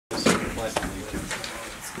I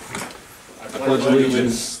pledge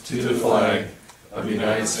allegiance to the flag of the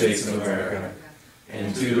United States of America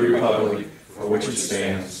and to the republic for which it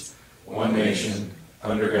stands, one nation,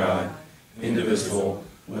 under God, indivisible,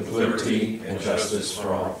 with liberty and justice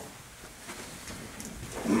for all.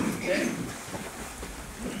 Okay.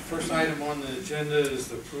 First item on the agenda is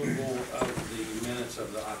the approval of the minutes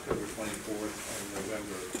of the October 24th and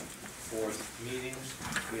November 4th meetings.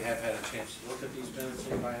 We have had a chance to look at these minutes.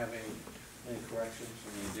 Anybody have any corrections,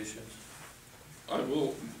 any additions? I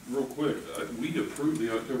will, real quick, we approved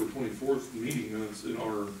the October 24th meeting minutes in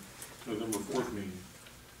our November 4th meeting.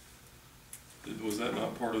 Was that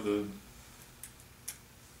not part of the?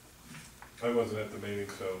 I wasn't at the meeting,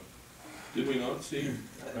 so Did we not see?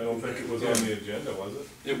 I don't think it was on the agenda, was it?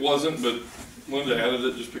 It wasn't, but Linda added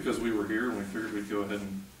it just because we were here and we figured we'd go ahead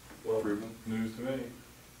and approve them. News to me.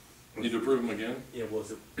 Need to approve them again? Yeah, well,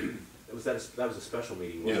 that was a special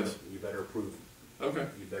meeting, wasn't Yes. it? You better approve. Okay.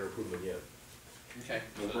 You better approve them again. Okay.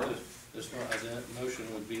 No problem. This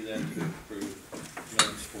motion would be then to approve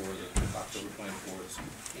minutes for the October 24th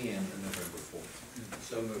and the November 4th.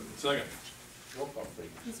 So moved. Second. Roll call,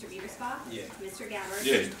 please. Mr. Biederspaw? Yeah. Mr. Gabbard?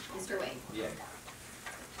 Yay. Mr. Wade? Yeah.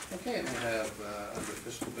 Okay, and we have, under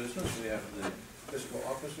fiscal business, we have the fiscal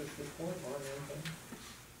officer's report on anything.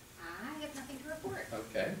 I have nothing to report.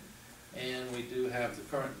 Okay, and we do have the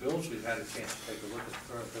current bills. We've had a chance to take a look at the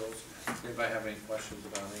current bills. Anybody have any questions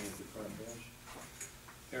about any of the current bills?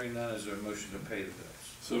 Hearing none, is there a motion to pay the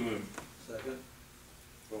bills? So moved. Second.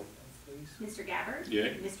 Roll call, please. Mr. Gabbard?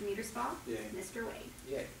 Yay. Mr. Biederspaw? Yay. Mr. Wade?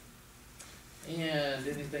 Yay. And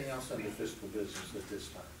anything else under fiscal business at this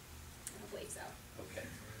time? I don't believe so. Okay.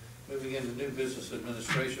 Moving into new business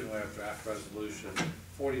administration, we have draft resolution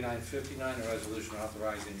 4959, a resolution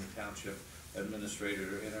authorizing the township administrator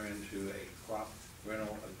to enter into a crop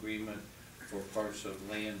rental agreement for parts of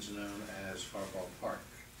lands known as Harbaugh Park.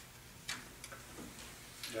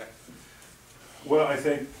 Jack? Well, I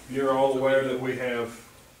think you're all aware that we have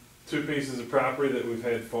two pieces of property that we've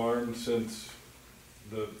had farmed since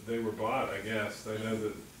they were bought, I guess. I know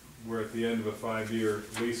that we're at the end of a 5-year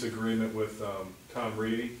lease agreement with Tom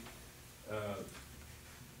Reedy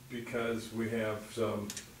because we have some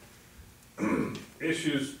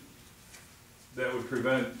issues that would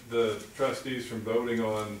prevent the trustees from voting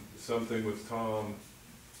on something with Tom.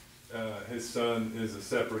 His son is a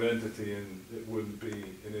separate entity, and it wouldn't be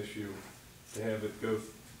an issue to have it go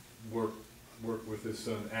work with his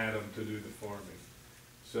son Adam to do the farming.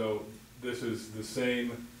 So this is the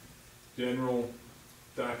same general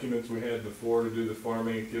documents we had before to do the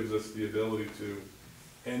farming. It gives us the ability to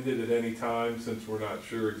end it at any time, since we're not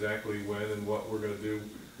sure exactly when and what we're going to do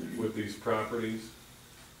with these properties.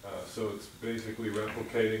 So it's basically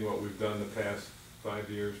replicating what we've done the past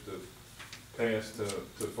 5 years to pay us to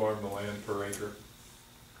farm the land per acre.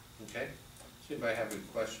 Okay. Does anybody have any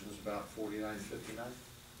questions about 4959?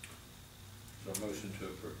 So motion to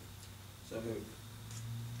approve. So moved.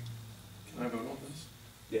 Can I vote on this?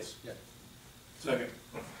 Yes. Yeah. Second.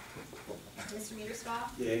 Mr.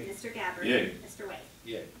 Biederspaw? Yay. Mr. Gabbard? Yay. Mr. Wade?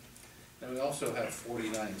 Yeah. And we also have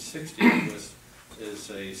 4960, which is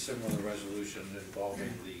a similar resolution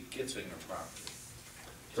involving the Gitzinger property.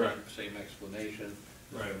 Correct. Same explanation.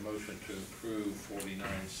 Right. A motion to approve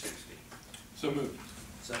 4960. So moved.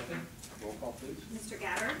 Second. Roll call, please. Mr.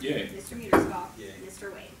 Gabbard? Yay. Mr. Biederspaw? Yay.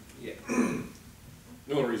 Mr. Wade? Yeah.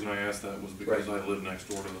 The only reason I asked that was because Right. I live next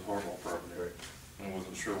door to the Harbaugh property. Right. I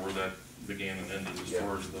wasn't sure where that began and ended as Yeah.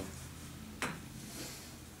 far as the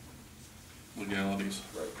legalities.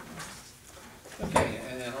 Right. Okay,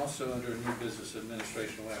 and then also under new business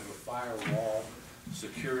administration, we have a firewall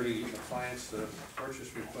security appliance, the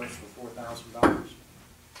purchase request for $4,000.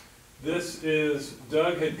 This is,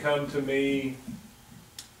 Doug had come to me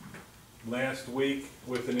last week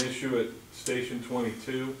with an issue at Station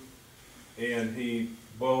 22, and he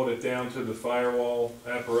boiled it down to the firewall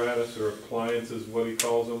apparatus, or appliance is what he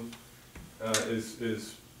calls them,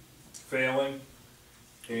 is failing.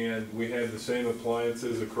 And we had the same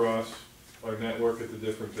appliances across our network at the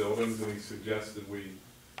different buildings, and he suggested we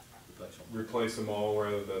replace them all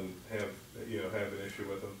rather than have an issue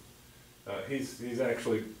with them. He's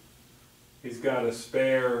got a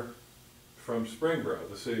spare from Springboro,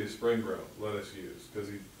 the city of Springboro, let us use, because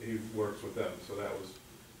he works with them, so that was,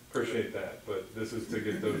 appreciate that, but this is to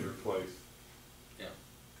get those replaced. Yeah,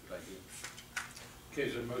 good idea. Okay,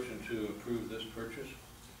 is there a motion to approve this purchase?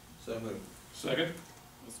 So moved. Second?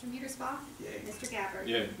 Mr. Biederspaw? Yay. Mr. Gabbard?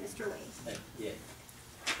 Yay. Mr. Wade? Yeah.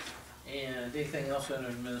 And anything else under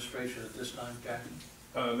administration at this time, Jackie?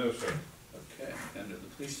 No, sir. Okay, under the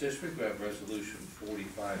police district, we have resolution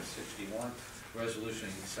 4561, resolution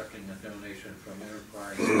accepting a donation from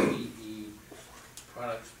Enterprise PE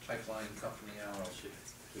Products Pipeline Company LLC.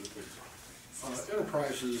 To the police.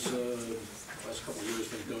 Enterprises, last couple of years,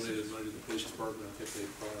 they've donated money to the police department. I think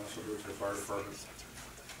they've also do it to the fire department.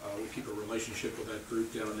 We keep a relationship with that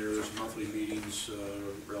group down there. There's monthly meetings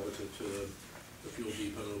relative to the fuel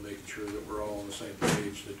depot, making sure that we're all on the same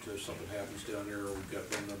page, that if something happens down there, we've got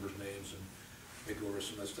phone numbers, names, and they go over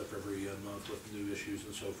some of that stuff every month with new issues and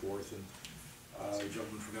so forth. And the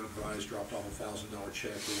gentleman from Enterprise dropped off a $1,000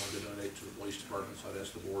 check we wanted to donate to the police department, so I'd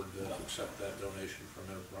ask the board to accept that donation from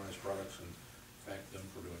Enterprise Products and thank them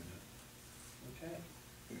for doing that. Okay,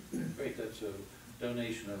 great, that's a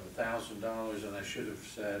donation of $1,000, and I should have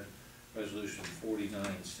said resolution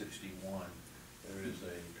 4961. There is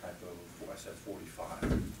a typo, I said 45.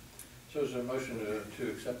 So is there a motion to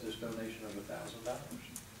accept this donation of $1,000?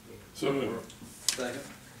 So moved. Second.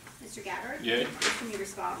 Mr. Gabbard? Yay. Mr.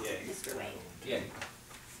 Mearsclaw? Yay. Mr. Wade? Yay.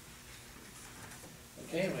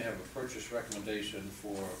 Okay, and we have a purchase recommendation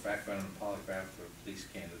for background and polygraph for police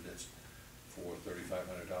candidates for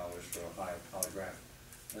 $3,500 for Ohio Polygraph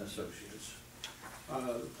and Associates.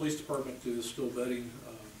 The police department is still vetting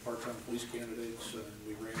part-time police candidates, and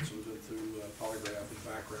we ran some of them through polygraph and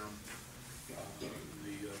background.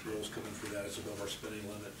 The bills coming for that is above our spending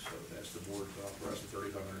limit, so that's the board authorize the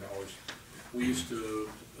 $3,500. We used to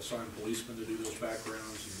assign policemen to do those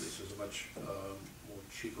backgrounds, and this is a much more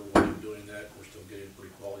cheaper way of doing that. We're still getting a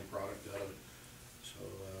pretty quality product out of it, so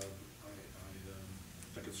I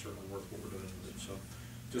think it's certainly worth what we're doing with it. So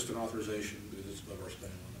just an authorization because it's above our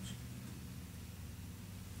spending limits.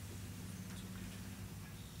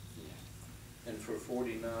 And for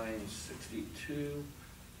 4962,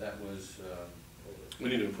 that was, We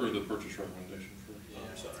need to approve the purchase recommendation for.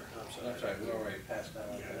 I'm sorry. That's right, we already passed that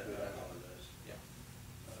one. Yeah.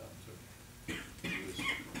 He was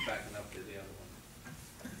backing up to the other one.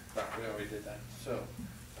 But we already did that. So,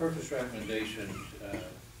 purchase recommendation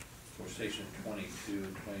for station 22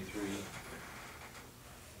 and 23.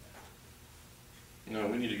 No,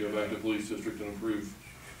 we need to go back to police district and approve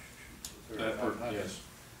that, yes.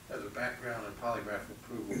 As a background and polygraph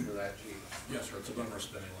approval for that, chief. Yes, sir, it's above our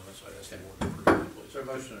spending limit, so I ask the board to approve that, please. Is there a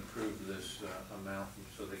motion to approve this amount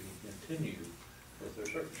so they can continue with their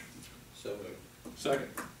search? So moved. Second.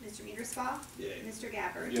 Mr. Mearsclaw? Yay. Mr.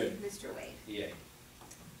 Gabbard? Yay. Mr. Wade? Yay.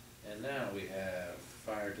 And now we have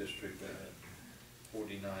Fire District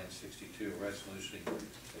 4962, a resolution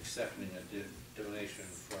accepting a donation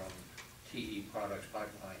from TE Products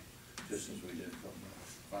Pipeline, just as we did from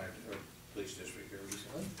Fire or Police District here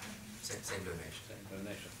recently. Same donation. Same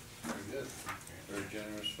donation. Very good. Very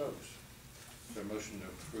generous folks. Is there a motion to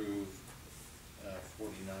approve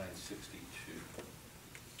 4962?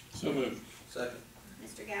 So moved. Second.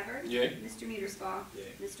 Mr. Gabbard? Yay. Mr. Mearsclaw?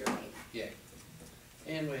 Yay. Mr. Wade? Yay.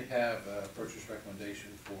 And we have a purchase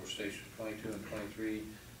recommendation for Station 22 and 23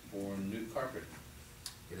 for new carpet.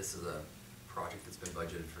 Yeah, this is a project that's been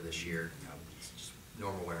budgeted for this year. It's just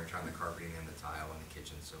normal winter time, the carpeting and the tile in the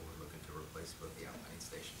kitchen, so we're looking to replace both the outlining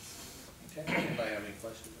stations. Okay, anybody have any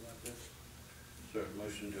questions about this? Is there a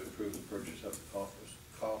motion to approve the purchase of the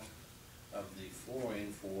cost of the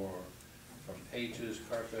flooring from Pages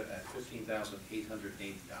Carpet at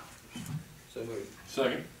 $15,880? So moved.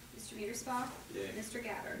 Second. Mr. Mearsclaw? Yay. Mr.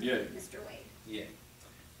 Gabbard? Yay. Mr. Wade? Yeah.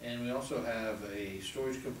 And we also have a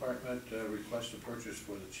storage compartment request to purchase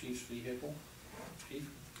for the chief's vehicle. Chief?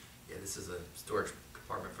 Yeah, this is a storage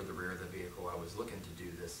compartment for the rear of the vehicle. I was looking to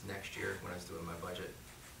do this next year when I was doing my budget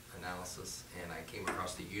analysis, and I came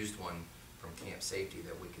across the used one from Camp Safety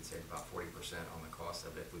that we could save about 40% on the cost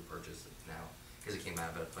of it if we purchased it now, because it came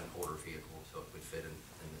out of an older vehicle, so it would fit in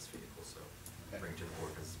this vehicle. So Okay. bring it to the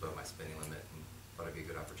board because it's above my spending limit, and thought it'd be a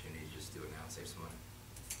good opportunity to just do it now and save some money.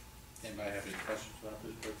 Anybody have any questions about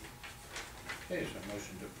this purchase? Okay, so a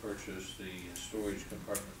motion to purchase the storage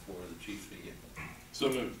compartment for the chief's vehicle. So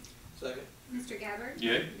moved. Second. Mr. Gabbard?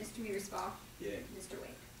 Yay. Mr. Mearsclaw? Yay. Mr.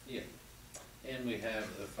 Wade? Yeah. And we have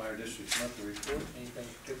the fire district's monthly report. Anything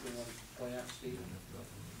particular you want to point out, Steve?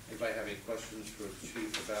 Anybody have any questions for the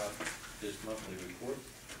chief about his monthly report?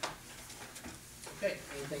 Okay,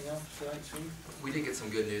 anything else tonight, Steve? We did get some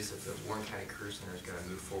good news that the Warren County Career Center is going to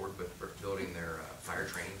move forward with building their fire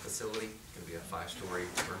training facility. It's going to be a 5-story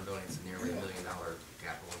burn building. It's a nearly $1 million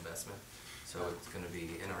capital investment. So it's going to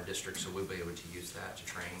be in our district, so we'll be able to use that to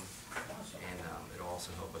train. Awesome. And it'll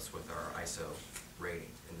also help us with our ISO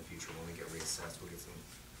rating in the future when we get reassessed. We'll get some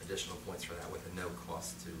additional points for that with a no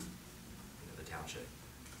cost to the township.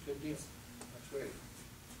 Good deal. That's great.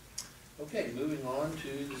 Okay, moving on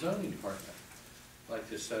to the zoning department. like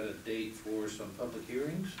to set a date for some public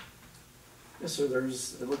hearings. Yes, sir,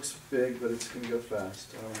 it looks big, but it's gonna go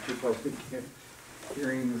fast. Two public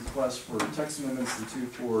hearing requests for text amendments and two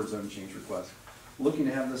for zone change requests. Looking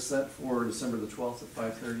to have this set for December the 12th at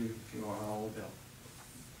 5:30, if you want all available.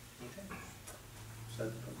 Okay. Is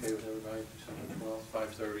that okay with everybody, December 12th,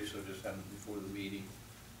 5:30, so just have it before the meeting,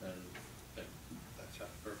 and that's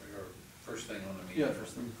perfect, or first thing on the meeting? Yeah,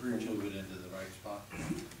 first thing, We'll agenda. move it into the right spot.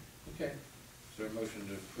 Okay, is there a motion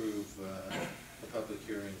to approve the public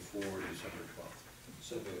hearing for December 12th?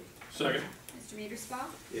 So moved. Second. Mr. Mearsclaw?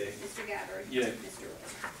 Yay. Mr. Gabbard? Yay. Mr.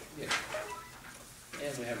 Wade? Yeah.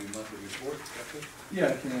 And we have your monthly report, Jeffrey. Yeah,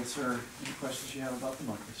 I can answer any questions you have about the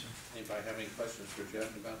monthly, sir. Anybody have any questions for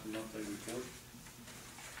Jeff about the monthly report?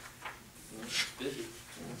 Busy.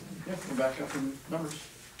 Yeah, we're back up in numbers.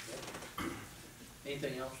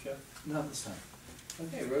 Anything else, Jeff? Not this time.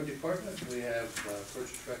 Okay, road department, we have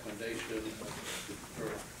purchase recommendation for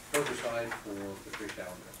herbicide for the creek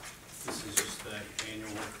calendar. This is just the annual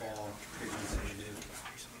fall treatments that we do.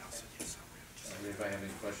 Anybody have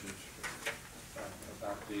any questions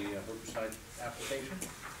about the herbicide application?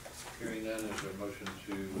 Hearing none, is there a motion to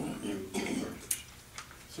approve the purchase?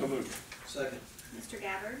 So moved. Second. Mr.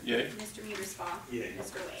 Gabbard? Yay. Mr. Mearsclaw? Yay.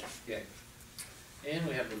 Mr. Wade? Okay. And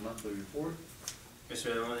we have the monthly report. Yes,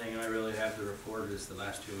 sir, the only thing I really have to report is the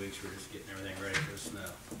last 2 weeks, we're just getting everything ready for the snow,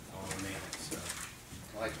 all the maintenance, so.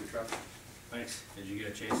 I like your truck. Thanks. Did you get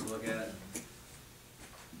a chance to look at it?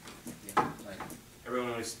 Yeah, thank you.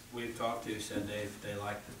 Everyone we've talked to said they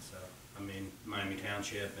liked it, so, I mean, Miami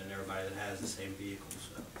Township and everybody that has the same vehicle,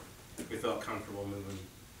 so. We felt comfortable moving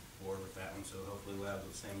forward with that one, so hopefully we'll have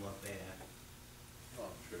the same luck they had. Oh,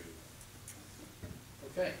 I'm sure you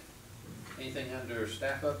will. Okay. Anything under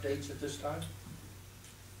staff updates at this time?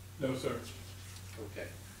 No, sir. Okay.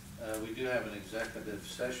 We do have an executive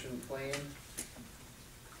session plan.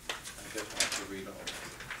 I guess I have to read all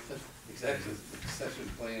of it. Executive session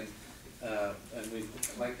plan, and we'd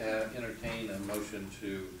like to entertain a motion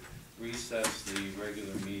to recess the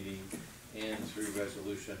regular meeting and through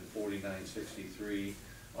resolution 4963,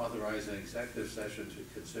 authorize an executive session to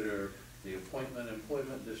consider the appointment,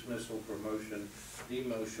 employment, dismissal, promotion,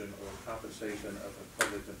 demotion, or compensation of a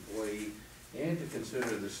public employee, and to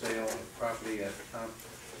consider the sale of property at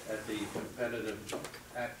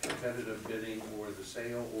competitive bidding, or the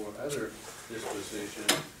sale or other disposition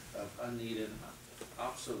of unneeded,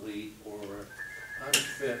 obsolete, or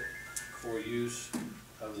unfit for use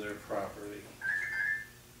of their property.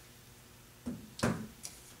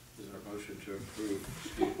 Is there a motion to approve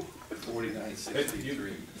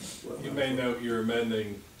 4963? You may note you're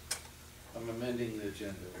amending, I'm amending the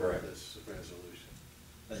agenda for Correct. this resolution.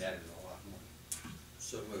 That added a lot more.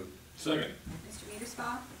 So moved. Second. Mr.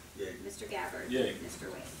 Mearsclaw? Yay. Mr. Gabbard? Yay.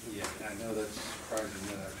 Mr. Wade? Yeah, I know that's surprising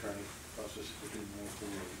that our attorney process to do multiple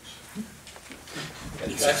reads.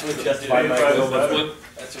 That's what you Paid do. by the That's letter. what,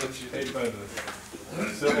 That's what you do. Paid by the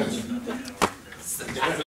civil.